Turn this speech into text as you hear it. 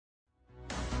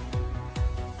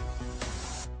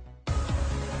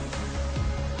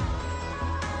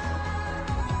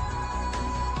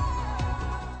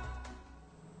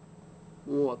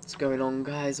What's going on,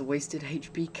 guys? Wasted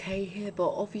HBK here, but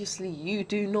obviously you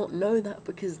do not know that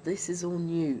because this is all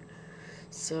new.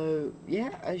 So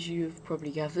yeah, as you've probably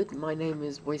gathered, my name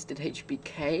is Wasted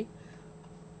HBK.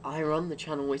 I run the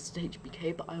channel Wasted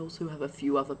HBK, but I also have a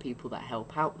few other people that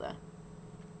help out there.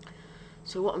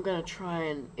 So what I'm going to try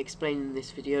and explain in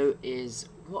this video is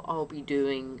what I'll be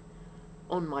doing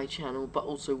on my channel, but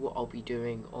also what I'll be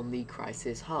doing on the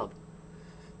CrysisHub.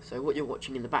 So what you're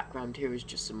watching in the background here is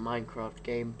just some Minecraft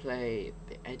gameplay, a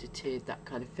bit edited, that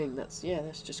kind of thing. That's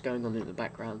just going on in the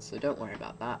background, so don't worry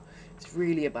about that. It's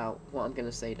really about what I'm going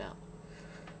to say now.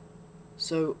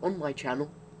 So on my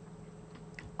channel,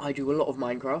 I do a lot of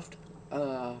Minecraft,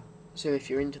 so if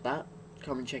you're into that,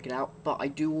 come and check it out. But I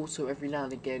do also every now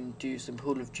and again do some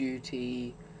Call of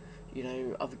Duty, you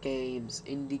know, other games,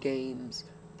 indie games.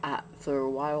 For a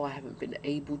while I haven't been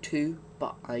able to,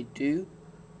 but I do.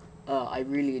 I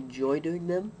really enjoy doing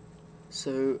them,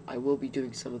 so I will be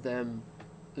doing some of them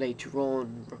later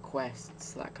on,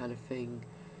 requests, that kind of thing.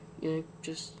 You know,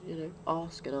 just,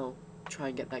 ask and I'll try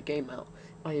and get that game out.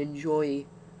 I enjoy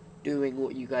doing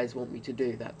what you guys want me to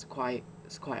do. It's quite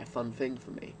a fun thing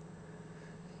for me.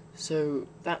 So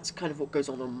that's kind of what goes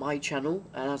on my channel,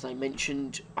 and as I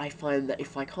mentioned, I find that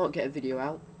if I can't get a video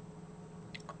out,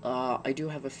 I do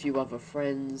have a few other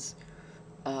friends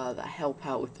that help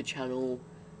out with the channel,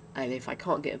 and if I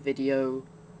can't get a video,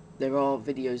 there are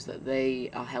videos that they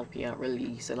are helping out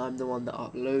release, and I'm the one that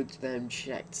uploads them,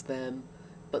 checks them,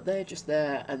 but they're just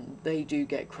there, and they do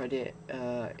get credit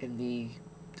in the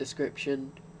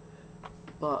description.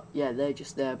 But yeah, they're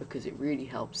just there because it really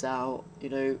helps out. You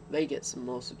know, they get some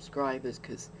more subscribers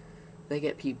because they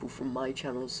get people from my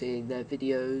channel seeing their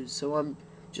videos, so I'm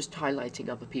just highlighting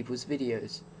other people's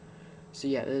videos. So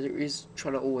yeah, there is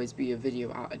trying to always be a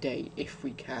video out a day if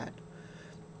we can.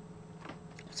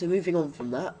 So moving on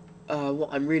from that,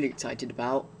 what I'm really excited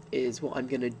about is what I'm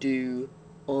going to do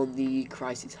on the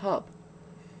CrysisHub.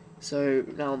 So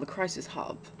now on the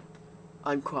CrysisHub,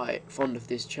 I'm quite fond of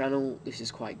this channel, this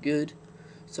is quite good.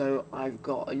 So I've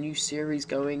got a new series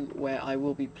going where I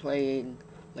will be playing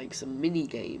like some mini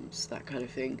games, that kind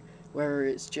of thing, where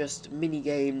it's just mini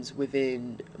games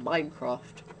within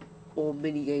Minecraft or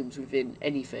mini games within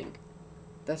anything.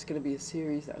 That's going to be a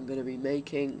series that I'm going to be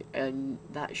making, and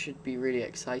that should be really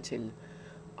exciting.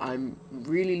 I'm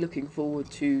really looking forward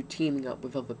to teaming up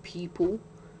with other people.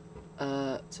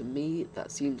 To me,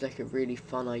 that seems like a really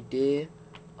fun idea.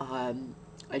 I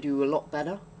do a lot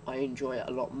better. I enjoy it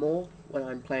a lot more when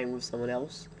I'm playing with someone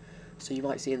else. So you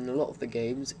might see in a lot of the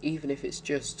games, even if it's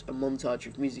just a montage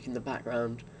of music in the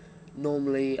background,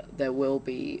 normally there will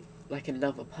be like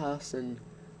another person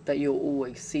that you'll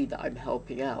always see that I'm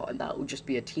helping out, and that will just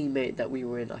be a teammate that we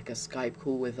were in like a Skype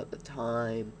call with at the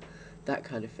time, that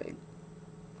kind of thing.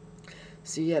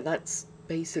 So yeah, that's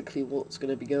basically what's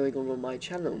going to be going on my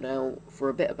channel. Now, for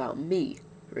a bit about me,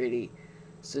 really.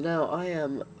 So now I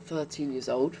am 13 years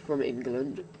old, from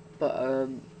England, but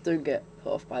don't get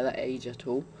put off by that age at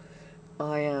all.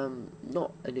 I am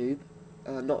not a noob.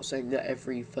 I'm not saying that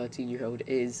every 13-year-old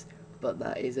is, but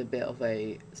that is a bit of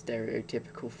a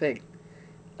stereotypical thing.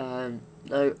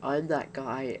 No, I'm that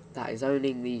guy that is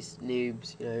owning these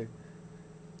noobs, you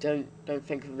know. Don't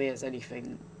think of me as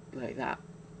anything like that,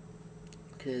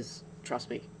 because trust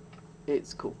me,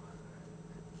 it's cool.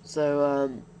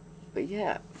 So, but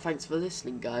yeah, thanks for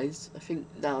listening, guys. I think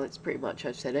now it's pretty much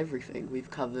I've said everything. We've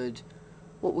covered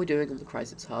what we're doing on the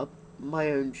CrysisHub,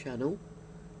 my own channel,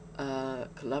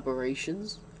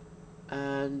 collaborations,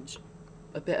 and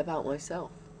a bit about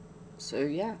myself. So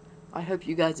yeah, I hope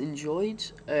you guys enjoyed.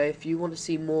 If you want to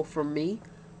see more from me,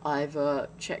 I've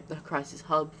checked the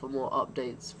CrysisHub for more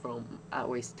updates from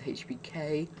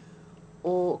 @WastedHBK,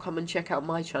 or come and check out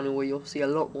my channel where you'll see a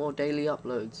lot more daily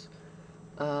uploads.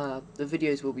 The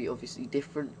videos will be obviously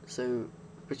different, so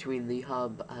between the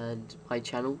hub and my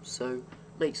channel, so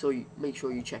make sure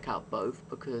you check out both,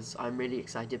 because I'm really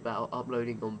excited about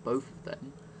uploading on both of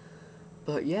them.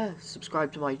 But yeah,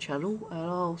 subscribe to my channel, and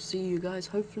I'll see you guys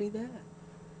hopefully there.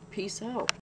 Peace out.